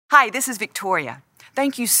Hi, this is Victoria.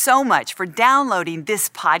 Thank you so much for downloading this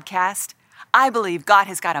podcast. I believe God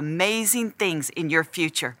has got amazing things in your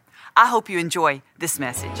future. I hope you enjoy this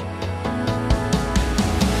message.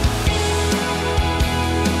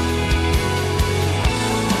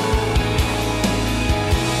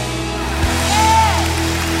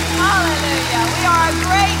 Hallelujah. We are a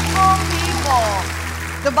grateful people.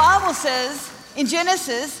 The Bible says in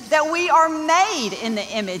Genesis that we are made in the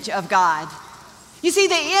image of God. You see,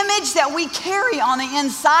 the image that we carry on the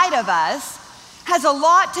inside of us has a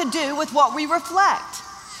lot to do with what we reflect.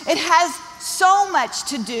 It has so much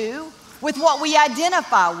to do with what we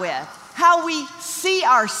identify with, how we see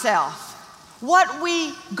ourselves, what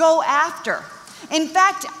we go after. In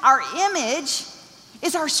fact, our image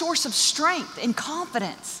is our source of strength and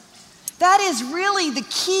confidence. That is really the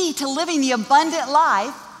key to living the abundant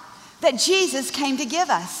life that Jesus came to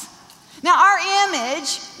give us. Now, our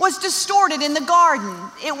image was distorted in the garden.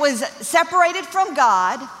 It was separated from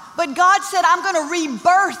God, but God said, I'm going to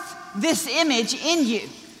rebirth this image in you.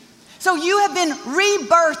 So you have been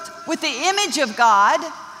rebirthed with the image of God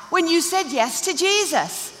when you said yes to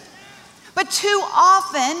Jesus. But too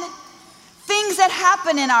often, things that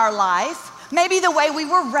happen in our life, maybe the way we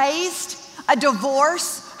were raised, a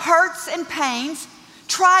divorce, hurts and pains,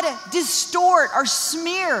 try to distort or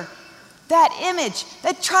smear that image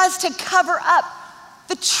that tries to cover up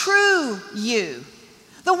the true you,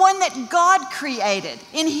 the one that God created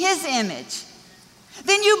in His image.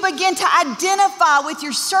 Then you begin to identify with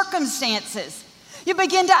your circumstances. You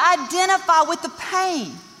begin to identify with the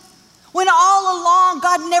pain, when all along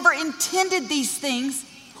God never intended these things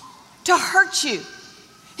to hurt you.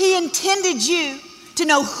 He intended you to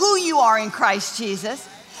know who you are in Christ Jesus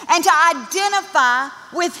and to identify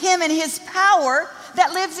with Him and His power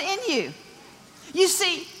that lives in you. You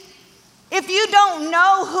see, if you don't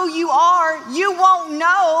know who you are, you won't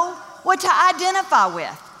know what to identify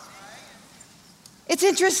with. It's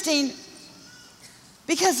interesting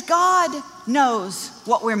because God knows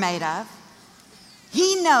what we're made of.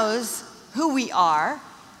 He knows who we are.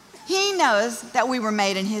 He knows that we were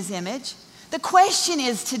made in His image. The question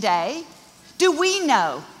is today, do we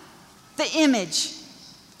know the image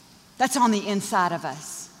that's on the inside of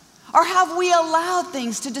us? Or have we allowed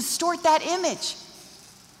things to distort that image?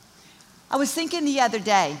 I was thinking the other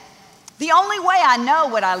day, the only way I know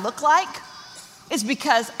what I look like is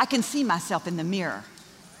because I can see myself in the mirror.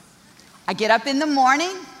 I get up in the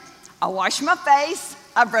morning, I wash my face,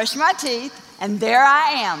 I brush my teeth, and there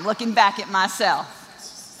I am looking back at myself.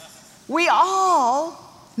 We all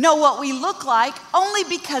know what we look like only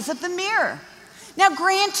because of the mirror. Now,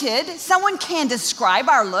 granted, someone can describe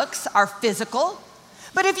our looks, our physical,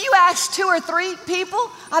 but if you ask 2 or 3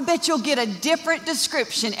 people, I bet you'll get a different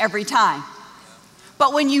description every time.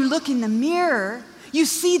 But when you look in the mirror, you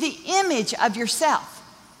see the image of yourself.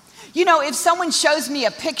 You know, if someone shows me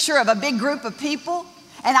a picture of a big group of people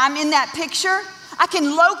and I'm in that picture, I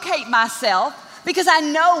can locate myself because I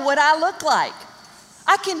know what I look like.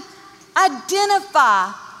 I can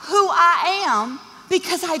identify who I am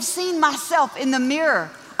because I've seen myself in the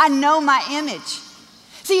mirror. I know my image.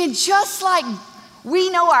 See, and just like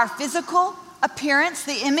we know our physical appearance,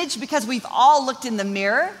 the image, because we've all looked in the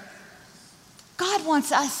mirror, God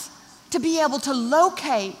wants us to be able to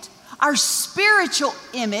locate our spiritual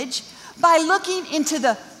image by looking into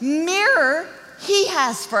the mirror He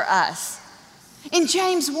has for us. In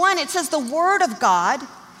James 1, it says the Word of God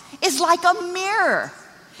is like a mirror.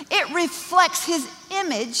 It reflects His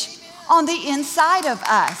image on the inside of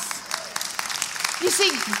us. You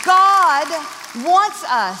see, God wants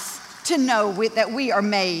us to know that we are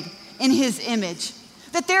made in His image,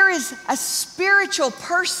 that there is a spiritual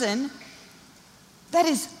person that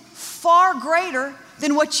is far greater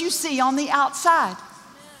than what you see on the outside.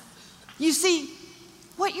 You see,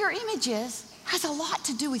 what your image is has a lot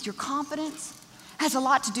to do with your confidence, has a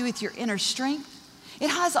lot to do with your inner strength. It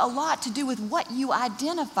has a lot to do with what you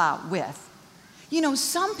identify with. You know,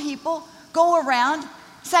 some people go around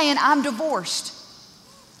saying, I'm divorced.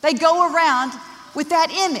 They go around with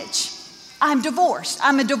that image. I'm divorced.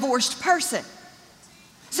 I'm a divorced person.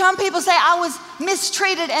 Some people say, I was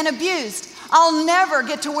mistreated and abused. I'll never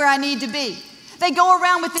get to where I need to be. They go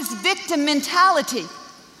around with this victim mentality.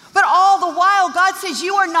 But all the while, God says,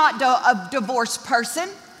 you are not a divorced person.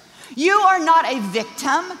 You are not a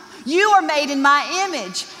victim. You are made in my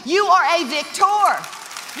image. You are a victor.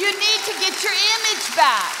 You need to get your image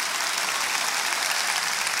back.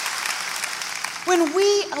 When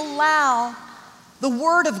we allow the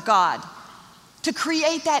Word of God to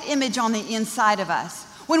create that image on the inside of us,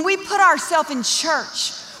 when we put ourselves in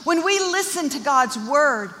church, when we listen to God's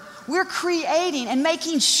Word, we're creating and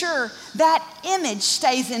making sure that image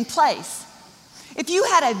stays in place. If you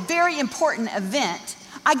had a very important event,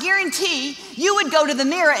 I guarantee you would go to the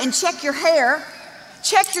mirror and check your hair,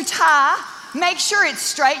 check your tie, make sure it's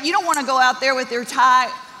straight. You don't want to go out there with your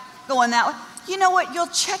tie going that way. You know what? You'll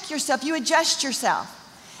check yourself. You adjust yourself.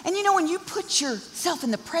 And you know, when you put yourself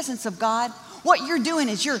in the presence of God, what you're doing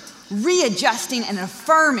is you're readjusting and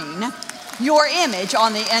affirming your image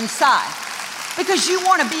on the inside, because you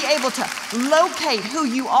want to be able to locate who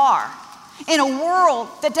you are in a world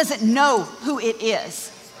that doesn't know who it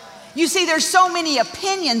is. You see, there's so many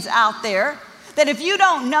opinions out there that if you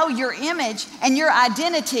don't know your image and your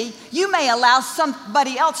identity, you may allow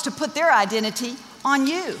somebody else to put their identity on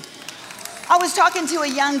you. I was talking to a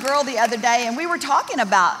young girl the other day, and we were talking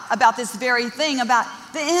about this very thing, about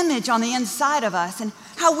the image on the inside of us and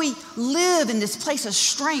how we live in this place of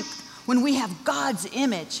strength when we have God's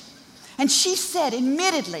image. And she said,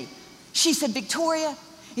 admittedly, she said, Victoria,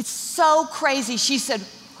 it's so crazy. She said,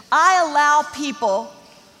 I allow people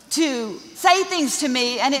to say things to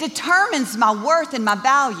me, and it determines my worth and my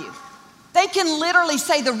value. They can literally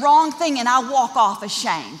say the wrong thing, and I walk off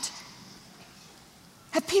ashamed.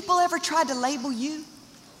 Have people ever tried to label you?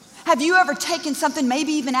 Have you ever taken something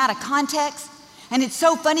maybe even out of context? And it's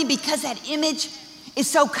so funny because that image is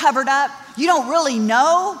so covered up, you don't really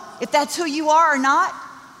know if that's who you are or not.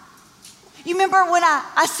 You remember when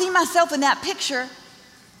I see myself in that picture,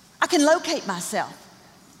 I can locate myself.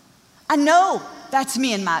 I know that's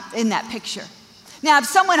me in that picture. Now, if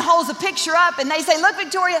someone holds a picture up and they say, look,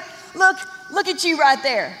 Victoria, look at you right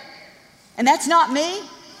there. And that's not me.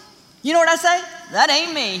 You know what I say? That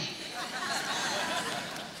ain't me.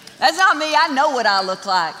 That's not me. I know what I look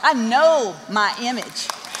like. I know my image.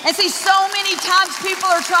 And see, so many times people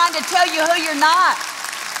are trying to tell you who you're not.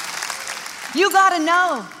 You got to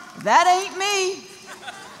know, that ain't me.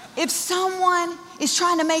 If someone is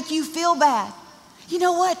trying to make you feel bad, you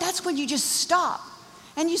know what? That's when you just stop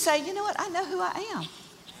and you say, you know what? I know who I am.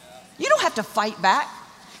 You don't have to fight back.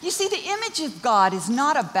 You see, the image of God is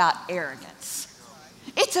not about arrogance.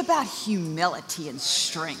 It's about humility and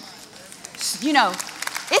strength. You know,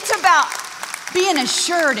 it's about being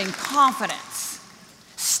assured and confidence.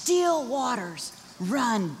 Still waters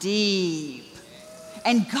run deep.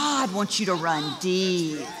 And God wants you to run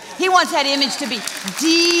deep. He wants that image to be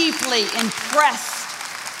deeply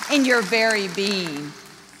impressed in your very being.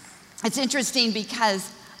 It's interesting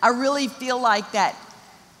because I really feel like that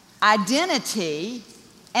identity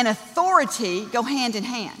and authority go hand in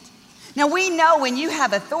hand. Now, we know when you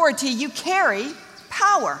have authority, you carry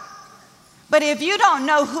power. But if you don't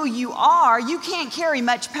know who you are, you can't carry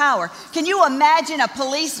much power. Can you imagine a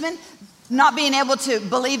policeman not being able to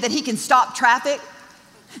believe that he can stop traffic?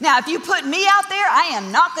 Now, if you put me out there, I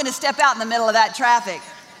am not going to step out in the middle of that traffic,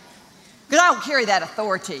 because I don't carry that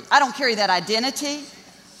authority. I don't carry that identity.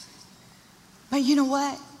 But you know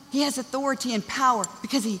what? He has authority and power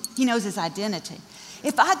because he knows his identity.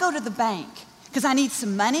 If I go to the bank because I need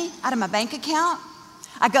some money out of my bank account,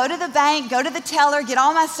 I go to the bank, go to the teller, get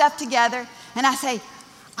all my stuff together, and I say,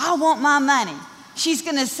 I want my money. She's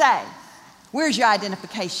going to say, where's your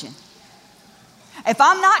identification? If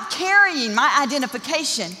I'm not carrying my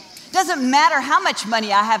identification, doesn't matter how much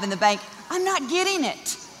money I have in the bank, I'm not getting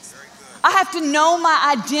it. I have to know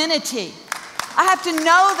my identity. I have to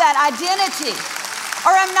know that identity,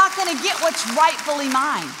 or I'm not going to get what's rightfully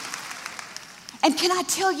mine. And can I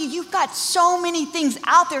tell you, you've got so many things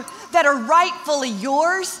out there that are rightfully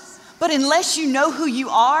yours, but unless you know who you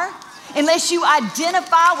are, unless you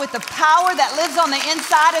identify with the power that lives on the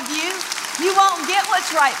inside of you, you won't get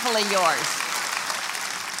what's rightfully yours.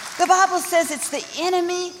 The Bible says it's the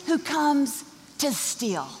enemy who comes to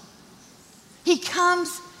steal. He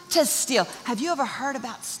comes to steal. Have you ever heard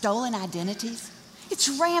about stolen identities? It's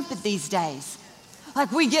rampant these days.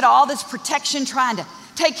 Like we get all this protection trying to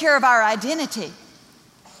take care of our identity.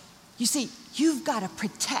 You see, you've got to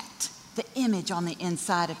protect the image on the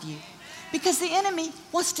inside of you, because the enemy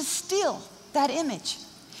wants to steal that image.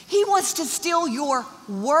 He wants to steal your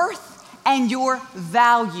worth and your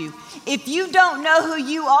value. If you don't know who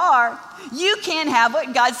you are, you can't have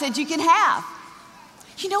what God said you can have.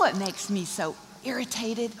 You know what makes me so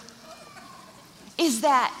irritated? Is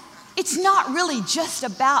that it's not really just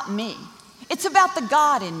about me. It's about the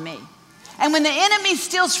God in me. And when the enemy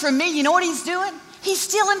steals from me, you know what he's doing? He's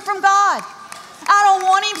stealing from God. I don't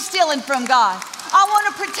want him stealing from God. I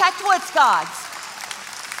want to protect what's God's.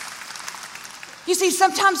 You see,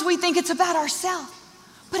 sometimes we think it's about ourselves,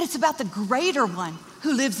 but it's about the greater one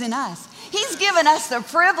who lives in us. He's given us the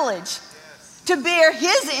privilege to bear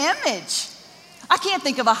his image. I can't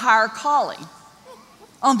think of a higher calling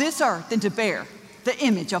on this earth than to bear the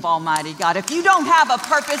image of Almighty God. If you don't have a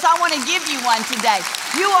purpose, I want to give you one today.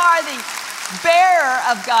 You are the bearer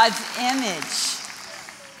of God's image.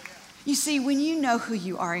 You see, when you know who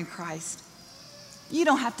you are in Christ, you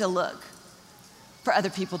don't have to look for other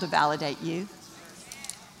people to validate you.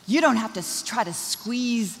 You don't have to try to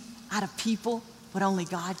squeeze out of people what only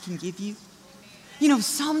God can give you. You know,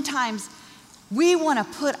 sometimes we want to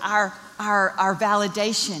put our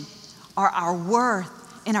validation or our worth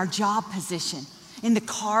in our job position, in the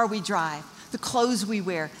car we drive, the clothes we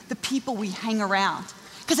wear, the people we hang around,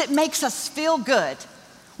 because it makes us feel good.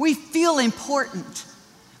 We feel important.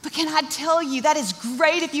 But can I tell you, that is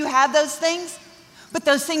great if you have those things, but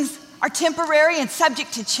those things are temporary and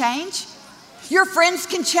subject to change. Your friends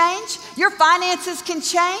can change. Your finances can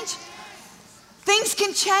change. Things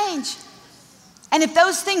can change. And if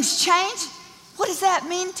those things change, what does that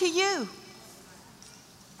mean to you?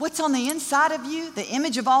 What's on the inside of you, the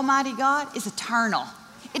image of Almighty God, is eternal.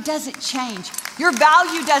 It doesn't change. Your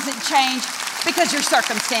value doesn't change because your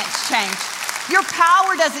circumstance changed. Your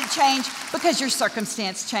power doesn't change because your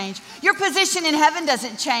circumstance changed. Your position in heaven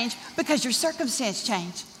doesn't change because your circumstance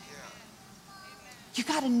changed. You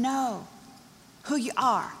got to know who you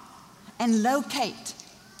are and locate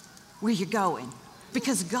where you're going,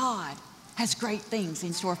 because God has great things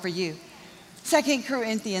in store for you. 2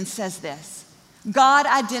 Corinthians says this: God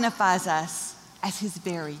identifies us as his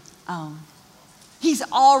very own. He's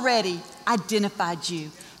already identified you.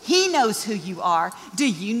 He knows who you are. Do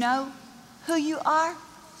you know who you are?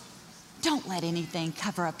 Don't let anything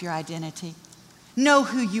cover up your identity. Know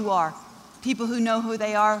who you are. People who know who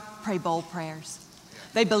they are pray bold prayers.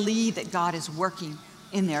 They believe that God is working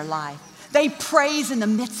in their life. They praise in the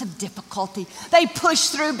midst of difficulty. They push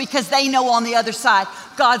through because they know on the other side,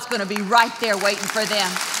 God's going to be right there waiting for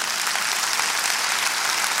them.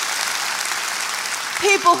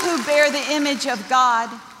 People who bear the image of God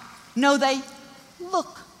know they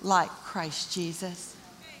look like Christ Jesus.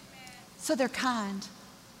 So they're kind,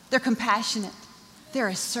 they're compassionate, they're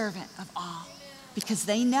a servant of all, because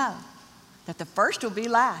they know that the first will be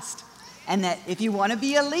last, and that if you want to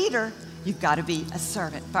be a leader, you've got to be a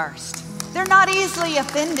servant first. They're not easily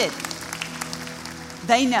offended.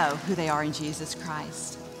 They know who they are in Jesus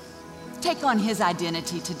Christ. Take on his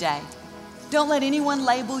identity today. Don't let anyone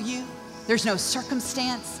label you. There's no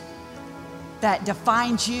circumstance that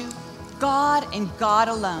defines you. God and God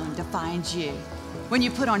alone defines you. When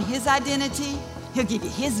you put on his identity, he'll give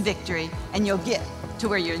you his victory, and you'll get to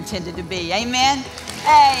where you're intended to be. Amen?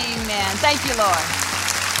 Amen. Thank you, Lord.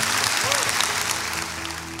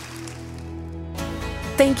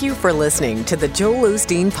 Thank you for listening to the Joel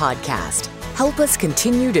Osteen Podcast. Help us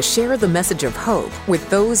continue to share the message of hope with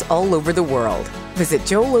those all over the world. Visit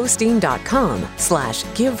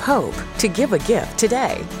joelosteen.com/give hope to give a gift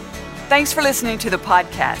today. Thanks for listening to the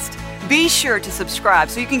podcast. Be sure to subscribe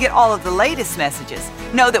so you can get all of the latest messages.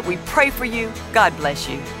 Know that we pray for you. God bless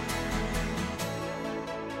you.